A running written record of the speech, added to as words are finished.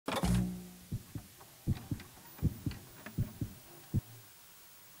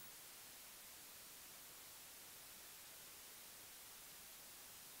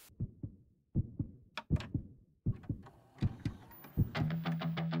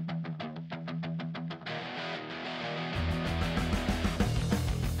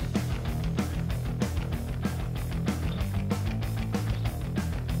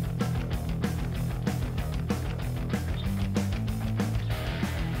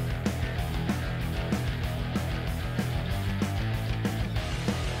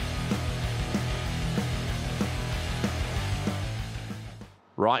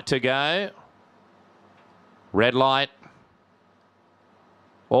Right to go. Red light.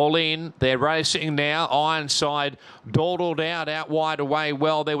 All in. They're racing now. Ironside dawdled out wide away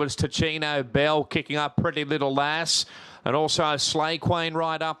well. There was Ticino Bell kicking up Pretty Little Lass. And also Slay Queen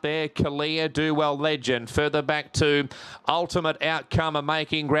right up there. KLEIDON, Do Well Legend. Further back to Ultimate Outcome of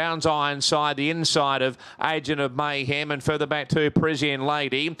making grounds. Ironside, the inside of Agent of Mayhem. And further back to Parisian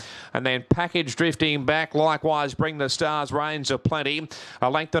Lady. And then Package drifting back. Likewise, Bring the Stars, Reigns of Plenty. A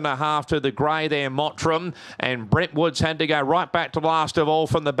length and a half to the grey there, Mottram. And Brentwood's had to go right back to last of all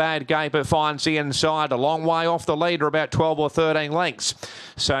from the bad gate, but finds the inside. A long way off the leader, about 12 or 13 lengths.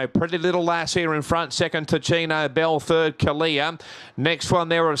 So Pretty Little Lass here in front. Second, Ticino Bell. Third, KLEIDON. Next one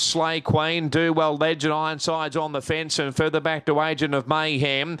there is Slay Queen, Do Well Legend. Ironside's on the fence, and further back to Agent of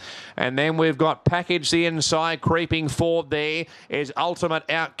Mayhem. And then we've got Package the inside, creeping forward there is Ultimate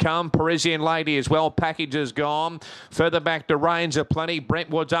Outcome. Parisian Lady as well. Package is gone. Further back to Reigns of Plenty.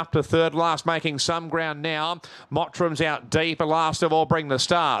 Brentwood's up to third last, making some ground now. Mottram's out deep, and last of all, Bring the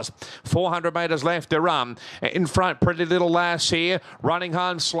Stars. 400 metres left to run. In front, Pretty Little Lass here. Running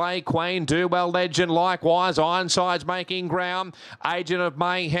home, Slay Queen, Do Well Legend. Likewise, Ironside's making ground. Agent of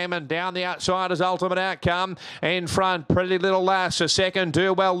Mayhem, and down the outside is Ultimate Outcome. In front, Pretty Little Lass. A second,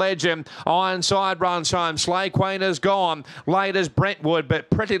 Do Well Legend. Ironside runs home. Slay Queen is gone. Late as Brentwood, but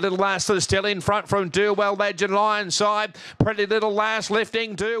Pretty Little Lass is still in front from Do Well Legend. Ironside. Pretty Little Lass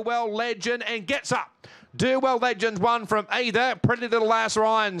lifting Do Well Legend and gets up. Do Well Legends won from either Pretty Little Lass or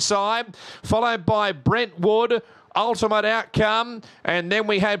Ironside, followed by Brentwood, Ultimate Outcome, and then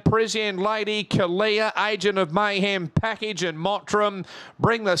we had Parisian Lady, KLEIDON, Agent of Mayhem, Package, and Mottram.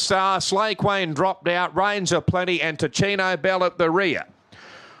 Bring the Star, Slay Queen dropped out, Reigns of Plenty, and Ticino Bell at the rear.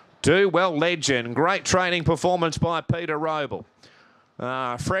 Do Well Legend, great training performance by Peter Roble.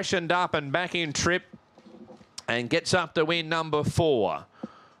 Freshened up and back in trip, and gets up to win number 4.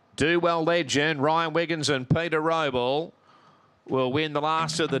 Do Well Legend, Ryan Wiggins and Peter Roble will win the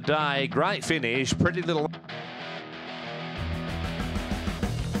last of the day. Great finish, Pretty Little...